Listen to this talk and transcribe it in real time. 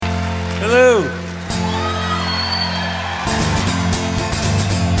Hello.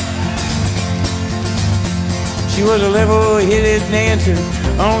 She was a level-headed dancer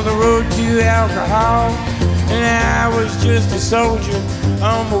on the road to alcohol, and I was just a soldier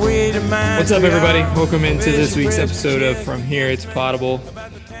on my way to mine. What's up, everybody? Welcome into this week's episode of From Here It's Potable.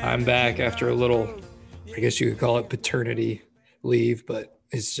 I'm back after a little, I guess you could call it paternity leave, but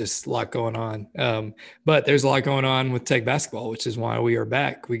it's just a lot going on. But there's a lot going on with Tech basketball, which is why we are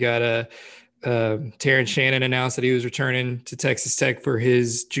back. We got Terrence Shannon announced that he was returning to Texas Tech for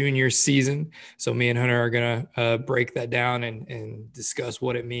his junior season. So me and Hunter are going to break that down and discuss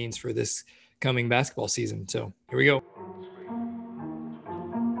what it means for this coming basketball season. So here we go.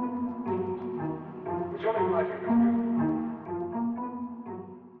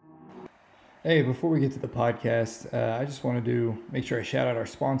 Hey, before we get to the podcast, I just want to make sure I shout out our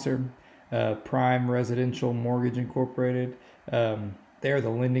sponsor, Prime Residential Mortgage Incorporated. They are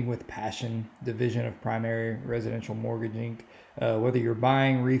the Lending with Passion division of Primary Residential Mortgage Inc. Whether you're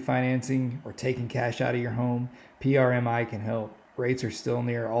buying, refinancing, or taking cash out of your home, PRMI can help. Rates are still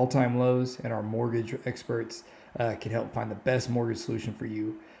near all-time lows, and our mortgage experts can help find the best mortgage solution for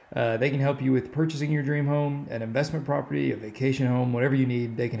you. They can help you with purchasing your dream home, an investment property, a vacation home, whatever you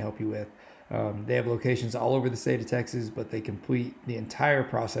need, they can help you with. They have locations all over the state of Texas, but they complete the entire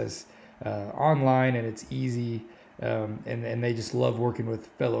process online, and it's easy. And they just love working with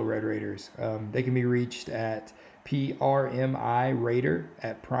fellow Red Raiders. They can be reached at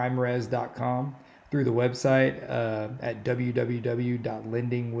PRMIRaider@primeres.com, through the website at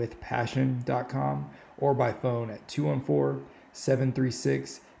www.lendingwithpassion.com, or by phone at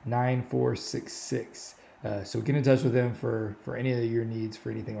 214-736-9466. So get in touch with them for any of your needs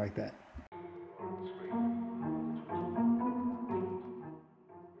for anything like that.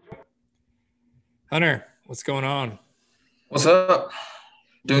 Hunter, what's going on? What's up?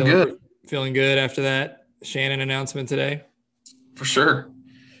 Doing good. Feeling good after that Shannon announcement today? For sure.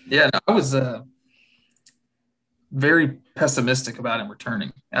 Yeah, I was very pessimistic about him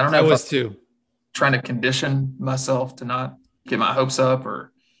returning. I don't know I if was too. Trying to condition myself to not get my hopes up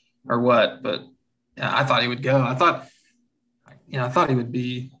or what, but yeah, I thought he would go. I thought he would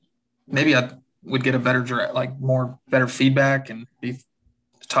be, maybe I would get a better better feedback and be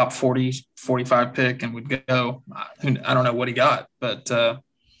top 40, 45 pick and would go. I don't know what he got, but doesn't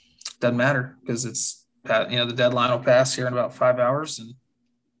matter because it's, the deadline will pass here in about 5 hours, and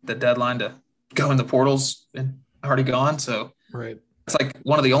the deadline to go in the portal's been already gone. So right, it's like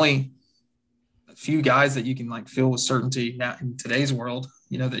one of the only few guys that you can feel with certainty now in today's world,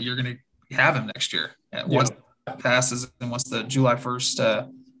 that you're going to have him next year. Once that passes and once the July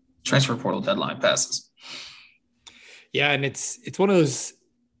 1st transfer portal deadline passes. Yeah, and it's one of those.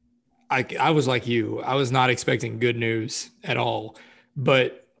 I was like you. I was not expecting good news at all,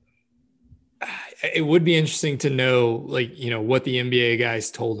 but it would be interesting to know, what the NBA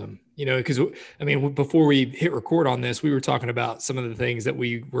guys told him. Because before we hit record on this, we were talking about some of the things that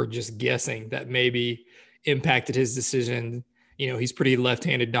we were just guessing that maybe impacted his decision. He's pretty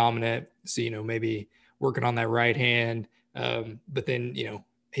left-handed dominant, so maybe working on that right hand. But then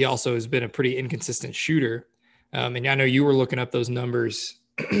he also has been a pretty inconsistent shooter. And I know you were looking up those numbers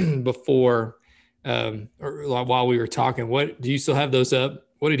before or while we were talking. What do you still have those up?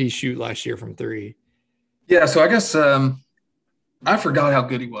 What did he shoot last year from three? Yeah, so I guess I forgot how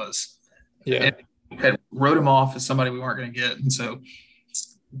good he was. Yeah, and had wrote him off as somebody we weren't going to get, and so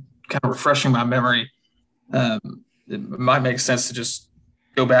it's kind of refreshing my memory. It might make sense to just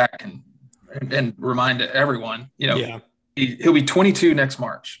go back and remind everyone. He'll be 22 next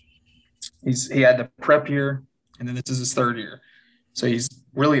March. He had the prep year, and then this is his third year. So he's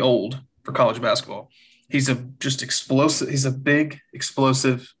really old for college basketball. He's just explosive. He's a big,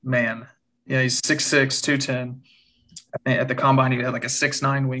 explosive man. He's 6'6", 210. I think at the combine, he had a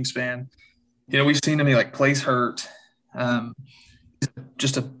 6'9" wingspan. We've seen him. He plays hurt. He's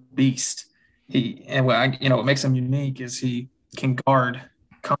just a beast. What makes him unique is he can guard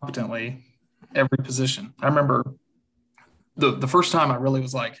competently every position. I remember the first time I really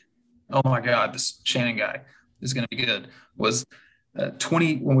was like, oh my God, this Shannon guy is going to be good was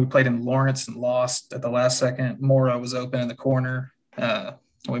 20 when we played in Lawrence and lost at the last second. Mora was open in the corner.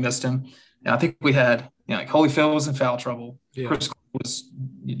 We missed him. And I think we had, Holyfield was in foul trouble. Yeah. Chris was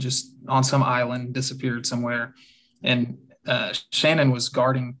just on some island, disappeared somewhere. And Shannon was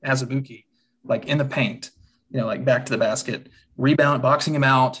guarding Azubuike, in the paint, back to the basket, boxing him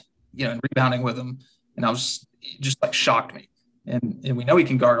out, and rebounding with him. And I was just shocked me. And we know he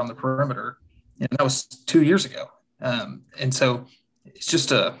can guard on the perimeter. And that was 2 years ago. And so it's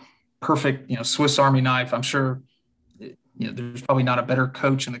just a perfect, Swiss Army knife. I'm sure, there's probably not a better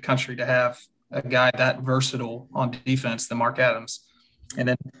coach in the country to have a guy that versatile on defense than Mark Adams. And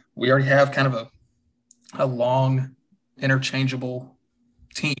then we already have kind of a long, interchangeable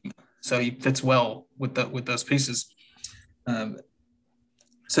team, so he fits well with those pieces.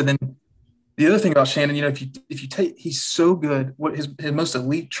 So then the other thing about Shannon, if you take, he's so good. What his most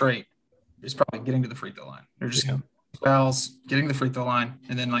elite trait is probably getting to the free throw line. They're just fouls, getting to the free throw line,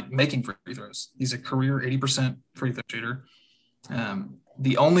 and then like making free throws. He's a career 80% free throw shooter.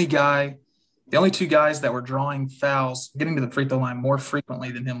 The only two guys that were drawing fouls, getting to the free throw line more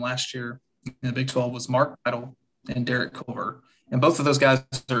frequently than him last year in the Big 12 was Mark Idle and Derek Culver. And both of those guys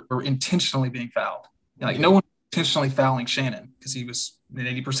are intentionally being fouled. Like no one intentionally fouling Shannon because he was an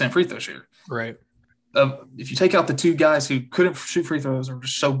 80% free throw shooter. Right. If you take out the two guys who couldn't shoot free throws or were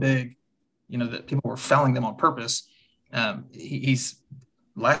just so big, that people were fouling them on purpose, he's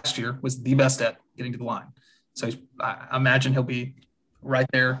last year was the best at getting to the line. So I imagine he'll be right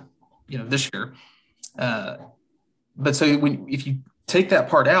there, this year. But so if you take that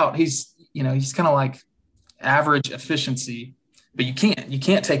part out, he's kind of like average efficiency, but you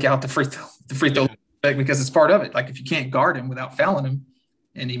can't take out the free throw because it's part of it. Like if you can't guard him without fouling him,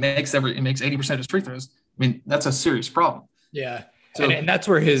 and he makes 80% of his free throws, I mean, that's a serious problem. Yeah. So, and that's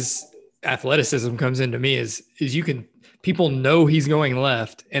where his athleticism comes into me is people know he's going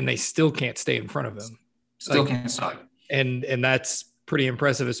left and they still can't stay in front of him. Still can't stop. And that's pretty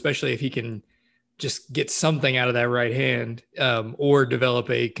impressive, especially if he can just get something out of that right hand or develop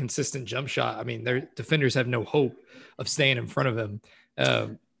a consistent jump shot. I mean, their defenders have no hope of staying in front of him.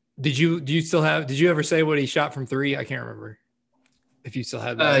 Did you ever say what he shot from three? I can't remember if you still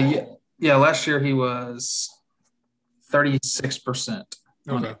had that. Yeah. Last year he was 36%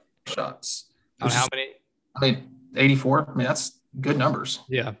 on shots. On how many? I mean, 84. I mean, that's good numbers.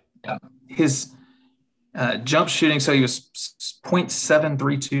 Yeah. His jump shooting, so he was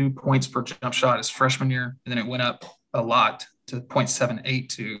 0.732 points per jump shot his freshman year, and then it went up a lot to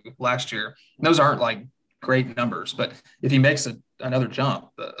 0.782 last year. And those aren't like great numbers, but if he makes another jump,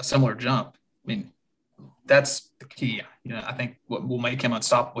 a similar jump, I mean, that's the key. I think what will make him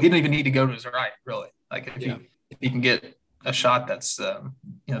unstoppable. He doesn't even need to go to his right, really. Like if he can get a shot that's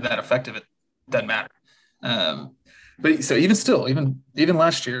that effective, it doesn't matter. But so even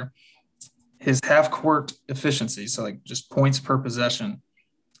last year, his half court efficiency, so like just points per possession,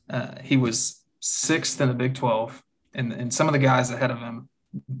 he was 6th in the Big 12, and some of the guys ahead of him,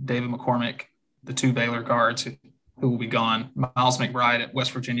 David McCormick, the two Baylor guards who will be gone, Miles McBride at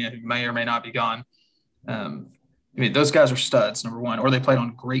West Virginia, who may or may not be gone. I mean, those guys are studs, number one, or they played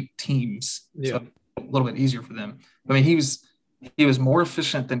on great teams. Yeah. So a little bit easier for them. I mean, he was more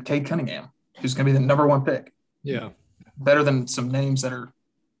efficient than Cade Cunningham, who's going to be the number one pick. Yeah. Better than some names that are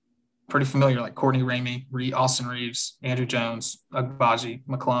pretty familiar, like Courtney Ramey, Austin Reeves, Andrew Jones, Agbaji,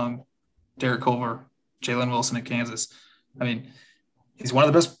 McClung, Derek Culver, Jalen Wilson at Kansas. I mean, he's one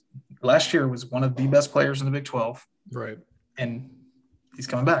of the best. Last year was one of the best players in the Big 12. Right. And he's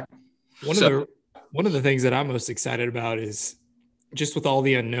coming back. One of the things that I'm most excited about is just with all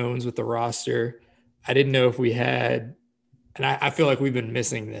the unknowns with the roster, I didn't know if we had, and I feel like we've been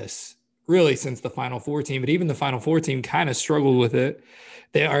missing this really since the Final Four team, but even the Final Four team kind of struggled with it.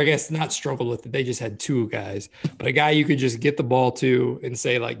 I guess not struggled with it. They just had two guys, but a guy you could just get the ball to and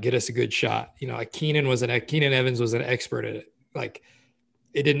say, like, get us a good shot. Like Keenan Evans was an expert at it. Like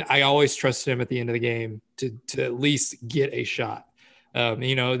I always trusted him at the end of the game to at least get a shot. Then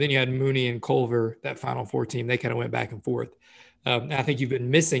you had Mooney and Culver, that Final Four team. They kind of went back and forth. And I think you've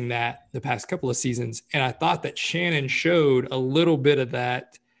been missing that the past couple of seasons. And I thought that Shannon showed a little bit of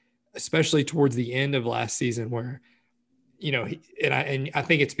that, especially towards the end of last season where, I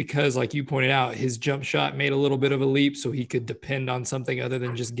think it's because, like you pointed out, his jump shot made a little bit of a leap so he could depend on something other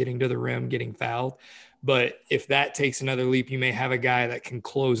than just getting to the rim, getting fouled. But if that takes another leap, you may have a guy that can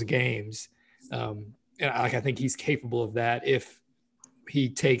close games. And I think he's capable of that if he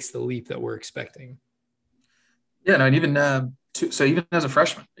takes the leap that we're expecting. Yeah, no, and even even as a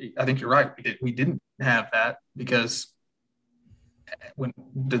freshman, I think you're right. We didn't have that because when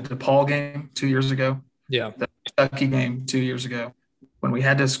the DePaul game 2 years ago, the Kentucky game 2 years ago, when we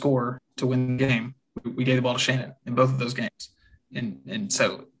had to score to win the game, we gave the ball to Shannon in both of those games, and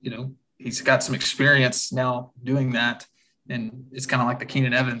so he's got some experience now doing that, and it's kind of like the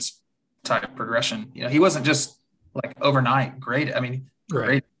Keenan Evans type progression. He wasn't just like overnight great. I mean,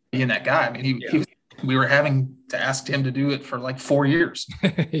 great being that guy. I mean, we were having to ask him to do it for like 4 years.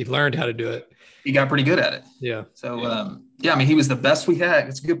 He learned how to do it. He got pretty good at it. Yeah. So, I mean, he was the best we had.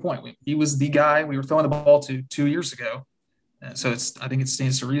 It's a good point. He was the guy we were throwing the ball to 2 years ago. So I think it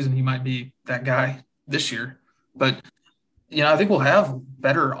stands to reason he might be that guy this year. But I think we'll have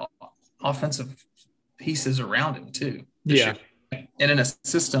better offensive pieces around him too. Yeah. Year. And in a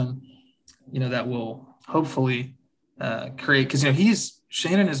system, that will hopefully create, because,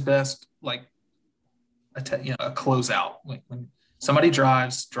 Shannon is best like a closeout. When somebody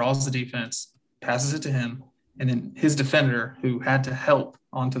draws the defense, passes it to him, and then his defender who had to help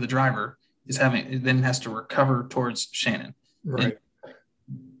onto the driver then has to recover towards Shannon. Right. And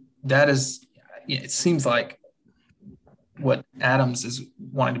that is, it seems like what Adams is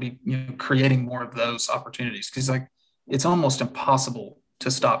wanting to be, creating more of those opportunities, because it's almost impossible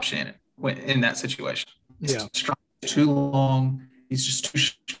to stop Shannon in that situation. Yeah. It's too long. He's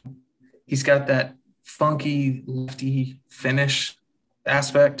just he's got that funky lefty finish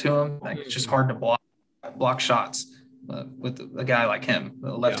aspect to him. Like, it's just hard to block shots with a guy like him,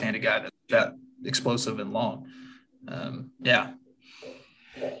 a left-handed guy that's that explosive and long.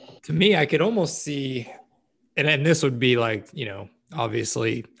 To me, I could almost see, and this would be like,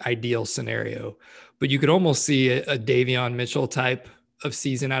 obviously ideal scenario, but you could almost see a Davion Mitchell type of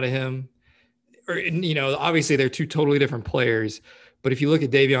season out of him. Or, obviously they're two totally different players, but if you look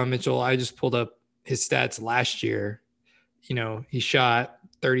at Davion Mitchell, I just pulled up his stats last year. He shot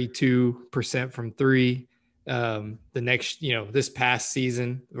 32% from three. The next, this past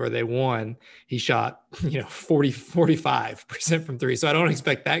season where they won, he shot, 45% from three. So I don't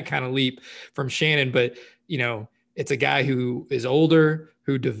expect that kind of leap from Shannon, but, it's a guy who is older,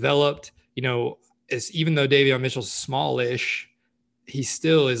 who developed, even though Davion Mitchell's smallish, he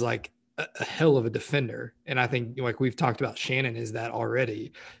still is like a hell of a defender. And I think, like we've talked about, Shannon is that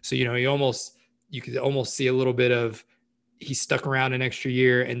already. So, you could almost see a little bit of, he stuck around an extra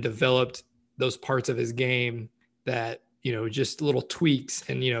year and developed those parts of his game that, just little tweaks.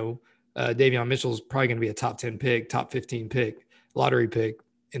 And, Davion Mitchell is probably going to be a top 10 pick, top 15 pick, lottery pick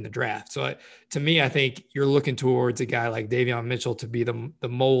in the draft. So to me, I think you're looking towards a guy like Davion Mitchell to be the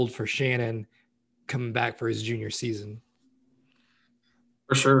mold for Shannon coming back for his junior season.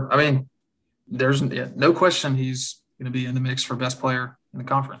 For sure. I mean, there's no question he's going to be in the mix for best player in the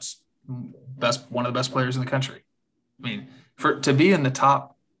conference, one of the best players in the country. I mean, to be in the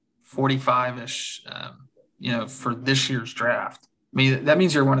top 45-ish, for this year's draft, I mean, that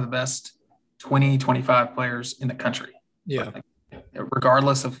means you're one of the best 20, 25 players in the country. Yeah.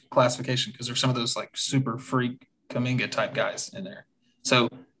 Regardless of classification, because there's some of those like super freak Kuminga type guys in there. So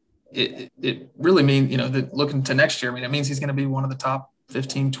it really means, that looking to next year, I mean, it means he's going to be one of the top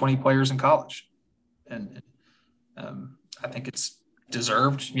 15, 20 players in college. And I think it's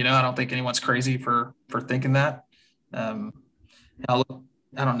deserved. I don't think anyone's crazy for thinking that. I don't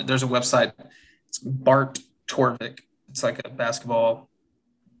know. There's a website. It's Bart Torvik. It's like a basketball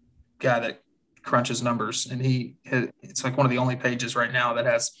guy that crunches numbers, and it's like one of the only pages right now that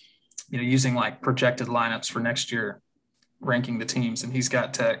has, using like projected lineups for next year, ranking the teams, and he's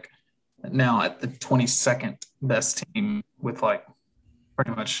got Tech now at the 22nd best team with like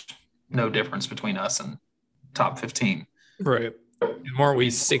pretty much no difference between us and top 15. Right. Weren't we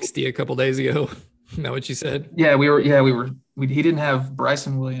 60 a couple days ago? Is that what you said? Yeah, we were. He didn't have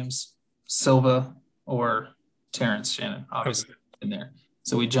Bryson Williams, Silva, or Terrence Shannon, obviously, in there.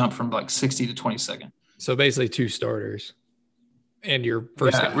 So we jumped from like 60 to 22nd. So basically two starters and your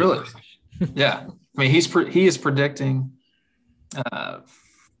first guy. Really? Yeah. I mean, he is predicting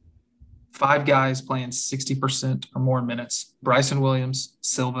 5 guys playing 60% or more minutes: Bryson Williams,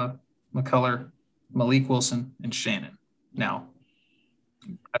 Silva, McCullough, Malik Wilson, and Shannon. Now,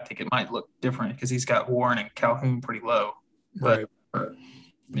 I think it might look different because he's got Warren and Calhoun pretty low. But, I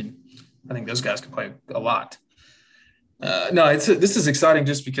mean, I think those guys could play a lot. This is exciting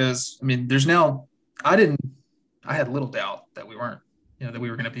just because, I mean, I had little doubt that we weren't, that we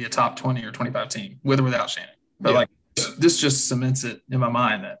were going to be a top 20 or 25 team with or without Shannon. But this just cements it in my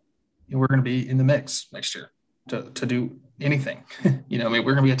mind that we're going to be in the mix next year to do anything. We're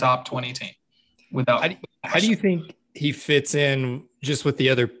going to be a top 20 team without. How do you think he fits in just with the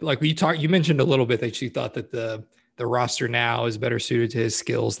other, like you mentioned a little bit that you thought that the roster now is better suited to his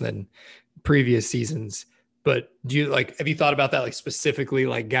skills than previous seasons. But have you thought about that, like specifically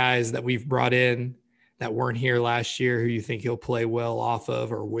like guys that we've brought in that weren't here last year who you think he'll play well off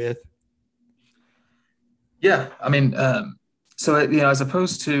of or with? Yeah. I mean, so, as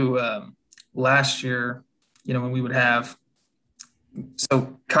opposed to last year, when we would have,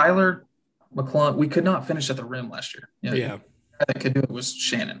 so Kyler McClung, we could not finish at the rim last year. The guy that could do it was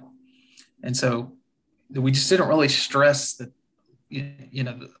Shannon. And so we just didn't really stress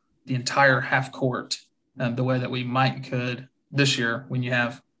the entire half court the way that we might and could this year when you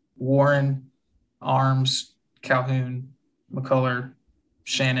have Warren, Arms, Calhoun, McCullough,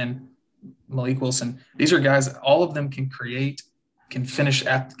 Shannon, Malik Wilson. These are guys, all of them can create, can finish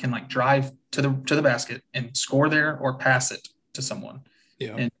can like drive to the basket and score there or pass it to someone.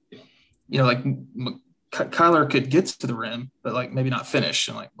 Yeah. And, like Kyler could get to the rim, but like maybe not finish.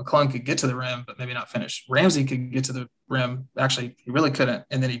 And like McClung could get to the rim, but maybe not finish. Ramsey could get to the rim. Actually, he really couldn't.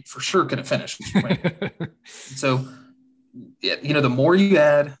 And then he for sure couldn't finish. So, the more you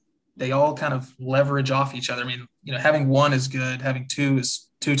add, they all kind of leverage off each other. I mean, having one is good. Having two is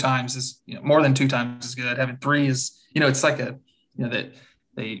two times is, more than two times is good. Having three is, it's like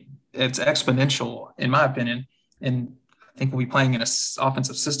it's exponential in my opinion. And I think we'll be playing in an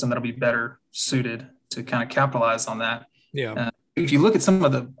offensive system that'll be better suited to kind of capitalize on that. Yeah. If you look at some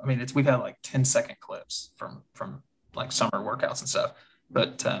of we've had like 10-second clips from like summer workouts and stuff,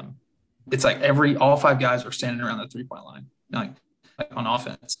 but it's like all five guys are standing around the 3-point line, like on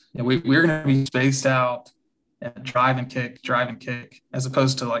offense. We're going to be spaced out and drive and kick, as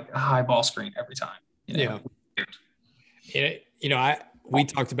opposed to like a high ball screen every time. Yeah. We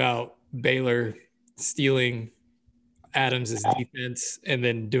talked about Baylor stealing Adams's defense and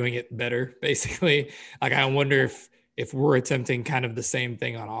then doing it better, basically. Like, I wonder if we're attempting kind of the same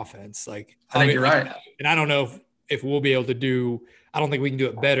thing on offense. Like, I think you're right. And I don't know if we'll be able to I don't think we can do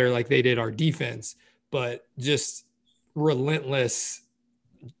it better like they did our defense, but just relentless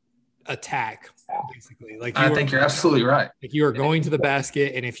attack, basically. Like, I think you're absolutely right. Like, you are going to the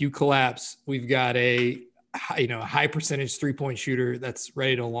basket, and if you collapse, we've got a high percentage 3-point shooter that's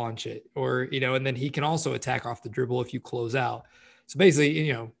ready to launch it, or, and then he can also attack off the dribble if you close out. So basically,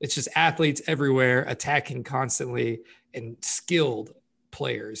 it's just athletes everywhere attacking constantly, and skilled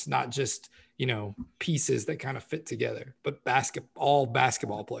players, not just, pieces that kind of fit together, but all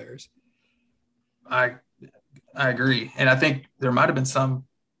basketball players. I agree. And I think there might've been some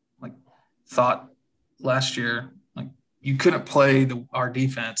like thought last year, like you couldn't play our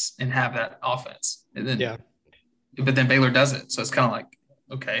defense and have that offense. And then, but then Baylor does it. So it's kind of like,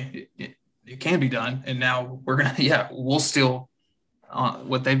 okay, it can be done. And now we're going to, we'll steal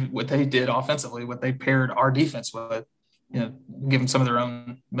what they did offensively, what they paired our defense with, give them some of their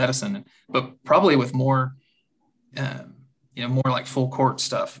own medicine, but probably with more, more like full court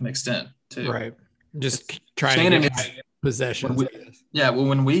stuff mixed in too. Right. Just trying to get possessions.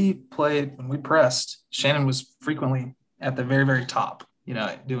 When we pressed, Shannon was frequently at the very, very top,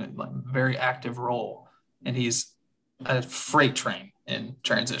 doing like very active role, and he's a freight train in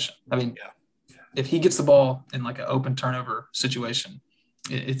transition. I mean, if he gets the ball in like an open turnover situation,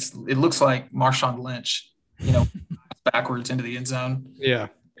 it looks like Marshawn Lynch, backwards into the end zone. Yeah.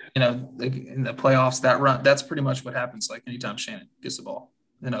 In the playoffs, that run, that's pretty much what happens. Like anytime Shannon gets the ball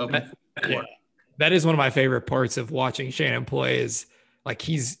in an open court. That is one of my favorite parts of watching Shannon play, is like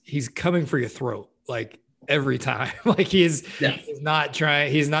he's coming for your throat like every time. Like he's not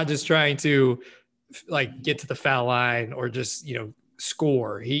just trying to like get to the foul line or just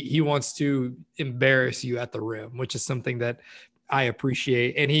score. He wants to embarrass you at the rim, which is something that I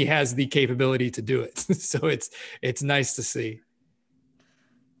appreciate, and he has the capability to do it. So it's nice to see.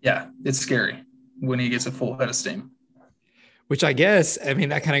 Yeah, it's scary when he gets a full head of steam. Which I guess, I mean,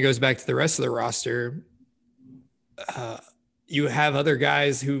 that kind of goes back to the rest of the roster. You have other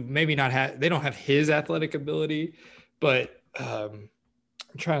guys who maybe they don't have his athletic ability, but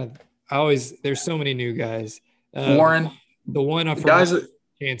there's so many new guys. Warren. The one up from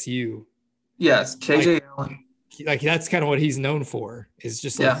Chance U. Yes, KJ Allen. Like that's kind of what he's known for, is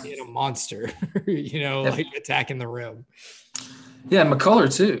just like being a monster, like attacking the rim. Yeah, and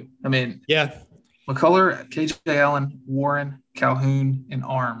McCullough too. I mean, McCullough, KJ Allen, Warren, Calhoun, and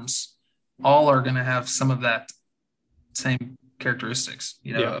Arms all are going to have some of that same characteristics.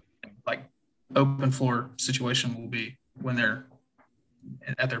 Like open floor situation will be when they're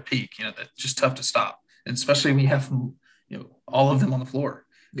at their peak. That's just tough to stop, and especially when you have all of them on the floor.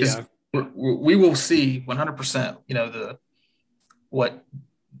 Because we will see 100%. What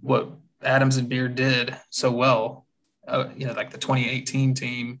Adams and Beard did so well. Like the 2018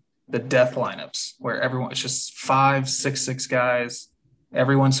 team, the death lineups where everyone, it's just 5-6 guys.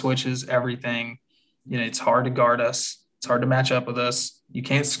 Everyone switches everything. It's hard to guard us. It's hard to match up with us. You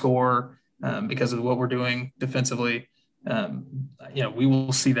can't score because of what we're doing defensively. We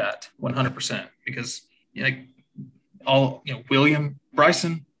will see that 100% because William,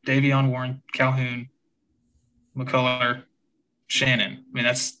 Bryson, Davion, Warren, Calhoun, McCullough, Shannon. I mean,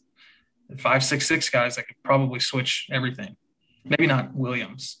 that's 5-6 guys that could probably switch everything. Maybe not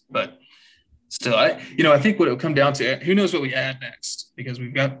Williams, but still, I think what it would come down to, who knows what we add next, because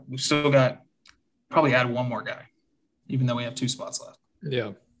we've still got probably add one more guy, even though we have 2 spots left.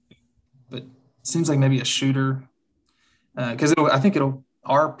 Yeah. But it seems like maybe a shooter, because I think it'll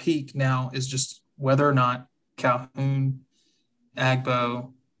our peak now is just whether or not Calhoun,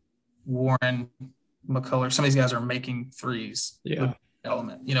 Agbo, Warren, McCullough, some of these guys are making threes. Yeah.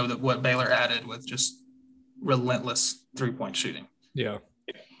 Element, you know, that what Baylor added with just relentless 3-point shooting. Yeah.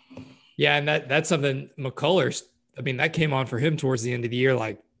 Yeah. And that's something McCullers, I mean, that came on for him towards the end of the year.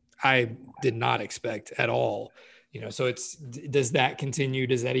 Like I did not expect at all, you know, so does that continue?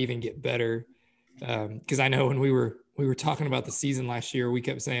 Does that even get better? Cause I know when we were talking about the season last year, we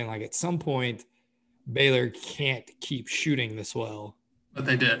kept saying like, at some point Baylor can't keep shooting this well. But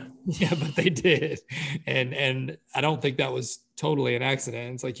they did. Yeah, but they did. And I don't think that was totally an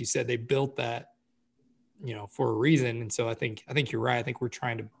accident. It's like you said, they built that, you know, for a reason. And so I think you're right. I think we're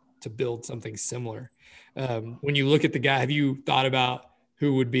trying to build something similar. When you look at the guy, have you thought about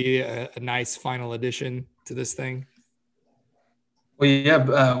who would be a nice final addition to this thing? Well,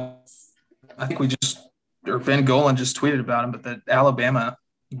 yeah, I think Ben Golan just tweeted about him, but the Alabama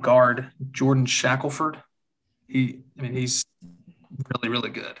guard, Jordan Shackelford, he's really, really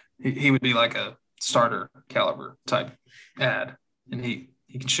good. He would be like a starter caliber type ad, and he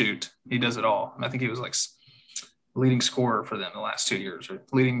can shoot. He does it all. And I think he was like leading scorer for them the last 2 years, or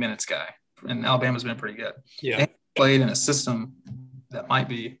leading minutes guy. And Alabama's been pretty good. Yeah. And he played in a system that might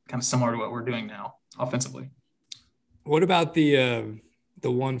be kind of similar to what we're doing now offensively. What about the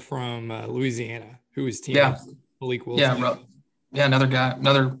one from Louisiana who was team Malik Wilson? Yeah, another guy,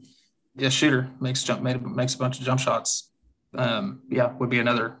 shooter, makes a bunch of jump shots. Would be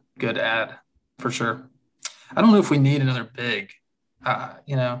another good ad for sure. I don't know if we need another big.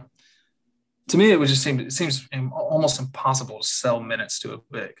 To me, it seems almost impossible to sell minutes to a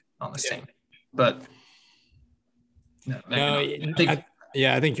big on this team. But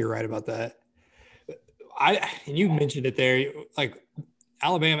I think you're right about that. And you mentioned it there, like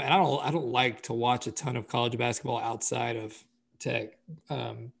Alabama, and I don't like to watch a ton of college basketball outside of Tech,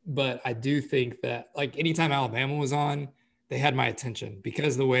 but I do think that like anytime Alabama was on, they had my attention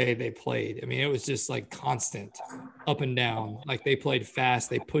because the way they played. I mean, it was just like constant up and down. Like they played fast,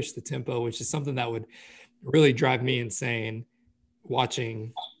 they pushed the tempo, which is something that would really drive me insane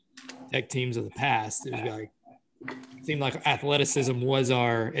watching Tech teams of the past. It was like, it seemed like athleticism was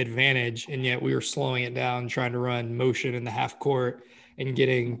our advantage, and yet we were slowing it down, trying to run motion in the half court and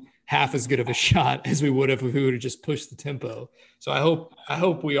getting half as good of a shot as we would have if we would have just pushed the tempo. So I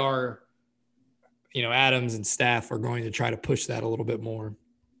hope we are, you know, Adams and staff are going to try to push that a little bit more.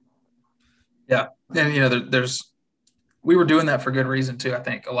 Yeah. And, you know, we were doing that for good reason too, I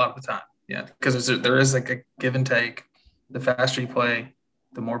think, a lot of the time. Yeah. Because there is like a give and take. The faster you play,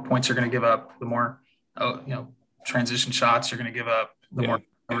 the more points you're going to give up, the more, transition shots you're going to give up, the more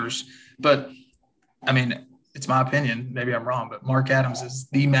numbers. But, I mean, it's my opinion. Maybe I'm wrong, but Mark Adams is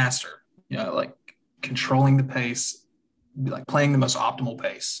the master, you know, like controlling the pace, like playing the most optimal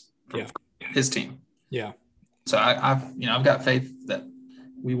pace for his team. Yeah. So I've got faith that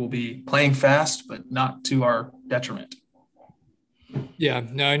we will be playing fast, but not to our detriment. Yeah,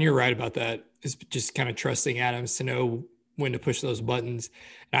 no, and you're right about that. It's just kind of trusting Adams to know when to push those buttons.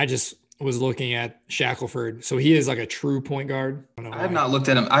 And I just was looking at Shackelford. So he is like a true point guard. I have not looked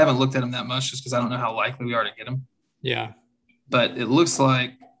at him. I haven't looked at him that much just because I don't know how likely we are to get him. Yeah. But it looks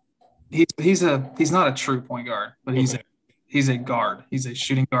like he's not a true point guard, but he's a guard. He's a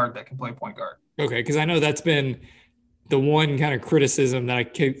shooting guard that can play point guard. Okay, because I know that's been the one kind of criticism that I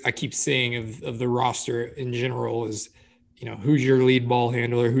keep seeing of the roster in general is, you know, who's your lead ball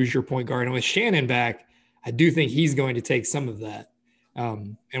handler, who's your point guard. And with Shannon back, I do think he's going to take some of that.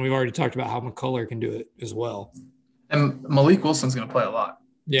 And we've already talked about how McCullough can do it as well. And Malik Wilson's going to play a lot.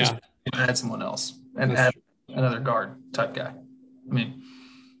 Yeah. Just add someone else and add another guard type guy. I mean,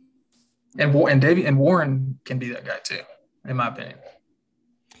 and Warren can be that guy too, in my opinion.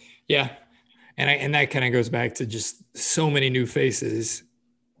 Yeah. And that kind of goes back to just so many new faces.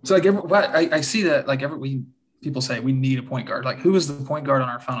 So like I see that like people say we need a point guard. Like who was the point guard on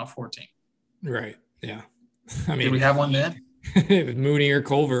our Final Four team? Right. Yeah. I mean, did we have one then? Mooney or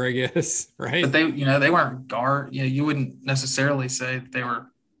Culver, I guess. Right. But they weren't guard. You know, you wouldn't necessarily say that they were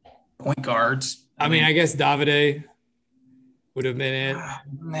point guards. I mean, I guess Davide would have been it.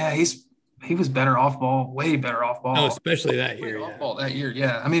 Yeah, he was better off ball, way better off ball. Oh, especially that year. Off ball that year,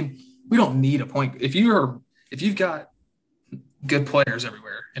 yeah. I mean, we don't need a point. If you've got good players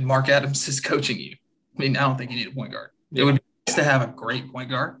everywhere and Mark Adams is coaching you, I mean, I don't think you need a point guard. Yeah. It would be nice to have a great point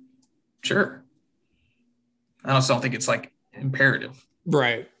guard. Sure. I also don't think it's like imperative.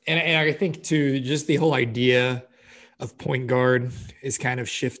 Right. And I think too, just the whole idea of point guard is kind of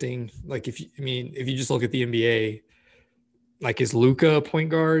shifting. Like if you just look at the NBA, like is Luka a point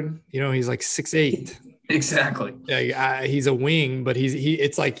guard? You know, he's like 6'8". Exactly. Yeah, he's a wing, but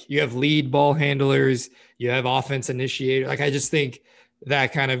it's like you have lead ball handlers, you have offense initiator. Like, I just think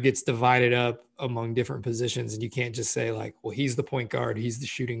that kind of gets divided up among different positions, and you can't just say like, well, he's the point guard, he's the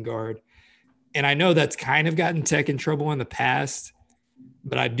shooting guard. And I know that's kind of gotten Tech in trouble in the past,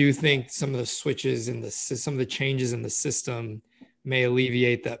 but I do think some of the switches and some of the changes in the system may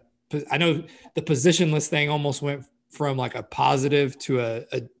alleviate that. I know the positionless thing almost went from like a positive to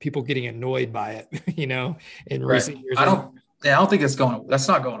a people getting annoyed by it, in recent years. I don't think that's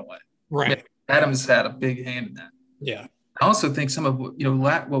not going away. Right. I mean, Adams had a big hand in that. Yeah. I also think some of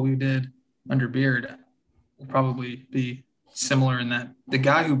what we did under Beard will probably be similar in that the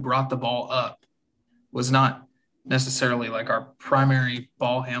guy who brought the ball up was not necessarily like our primary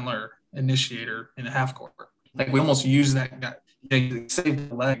ball handler initiator in the half court. Like, we almost use that guy, you save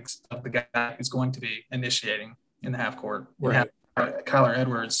the legs of the guy who's going to be initiating in the half court. Right. Have Kyler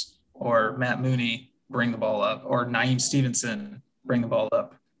Edwards or Matt Mooney bring the ball up, or Naeem Stevenson bring the ball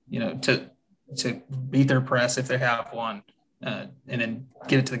up, to beat their press if they have one, and then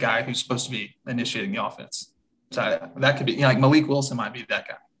get it to the guy who's supposed to be initiating the offense. So that could be, like Malik Wilson might be that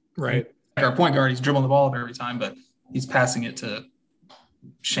guy. Right. Like our point guard, he's dribbling the ball up every time, but he's passing it to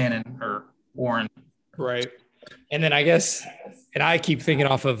Shannon or Warren. Right. And then I guess, and I keep thinking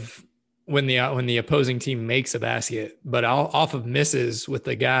off of when the opposing team makes a basket, but off of misses with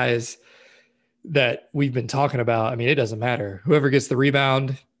the guys that we've been talking about. I mean, it doesn't matter. Whoever gets the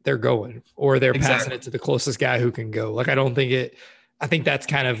rebound, they're going, or they're passing it to the closest guy who can go. Like, I think that's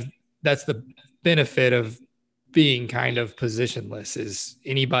the benefit of being kind of positionless, is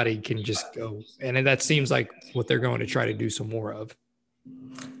anybody can just go. And that seems like what they're going to try to do some more of.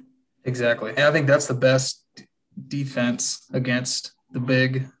 Exactly. And I think that's the best defense against the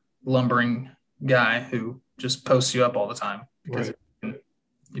big lumbering guy who just posts you up all the time. Because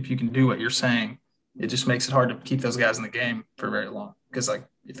if you can do what you're saying, it just makes it hard to keep those guys in the game for very long. Because like,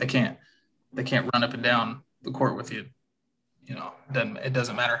 if they can't run up and down the court with you, it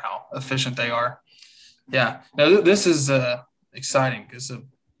doesn't matter how efficient they are. Yeah. Now this is exciting because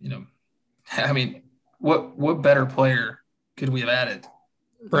I mean, what better player could we have added?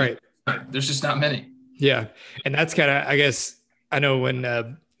 Right. There's just not many. Yeah. And that's kind of, I guess, I know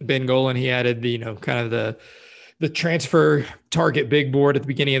when Ben Golan, he added the, kind of the transfer target big board at the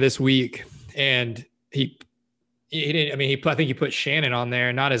beginning of this week. And he didn't, I mean, I think he put Shannon on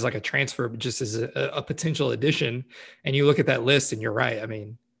there, not as like a transfer, but just as a potential addition. And you look at that list and you're right. I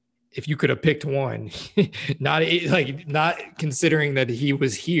mean, if you could have picked one, not considering that he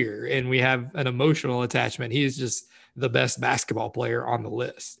was here and we have an emotional attachment, he is just the best basketball player on the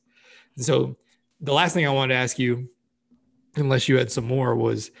list. And so the last thing I wanted to ask you, unless you had some more,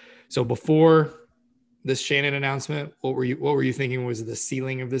 was, so before this Shannon announcement, what were you thinking was the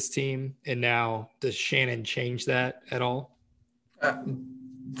ceiling of this team? And now does Shannon change that at all?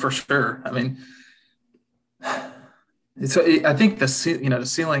 For sure. I mean, I think the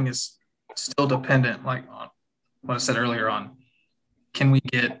ceiling is still dependent, like on what I said earlier on, can we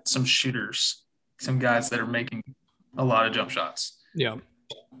get some shooters, some guys that are making a lot of jump shots? Yeah.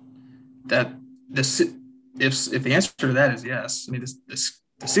 If the answer to that is yes, I mean,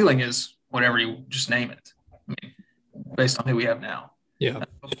 the ceiling is whatever you just name it. I mean, based on who we have now. Yeah.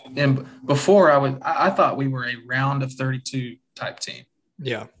 And before I thought we were a round of 32 type team.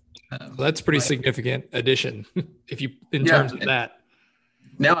 Yeah. Well, that's a pretty significant addition in terms of that.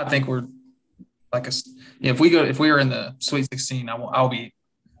 Now I think we're like if we are in the Sweet 16, I'll be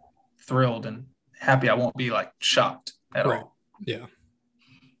thrilled and happy. I won't be like shocked at all. Yeah.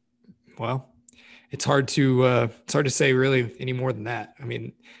 Well, it's hard to say really any more than that. I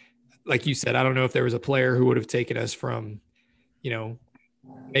mean, like you said, I don't know if there was a player who would have taken us from,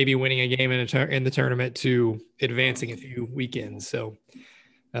 maybe winning a game in the tournament to advancing a few weekends. So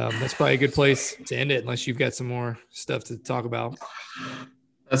that's probably a good place to end it, unless you've got some more stuff to talk about.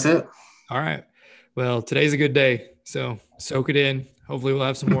 That's it. All right. Well, today's a good day, so soak it in. Hopefully we'll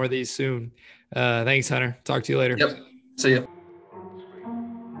have some more of these soon. Thanks, Hunter. Talk to you later. Yep. See ya.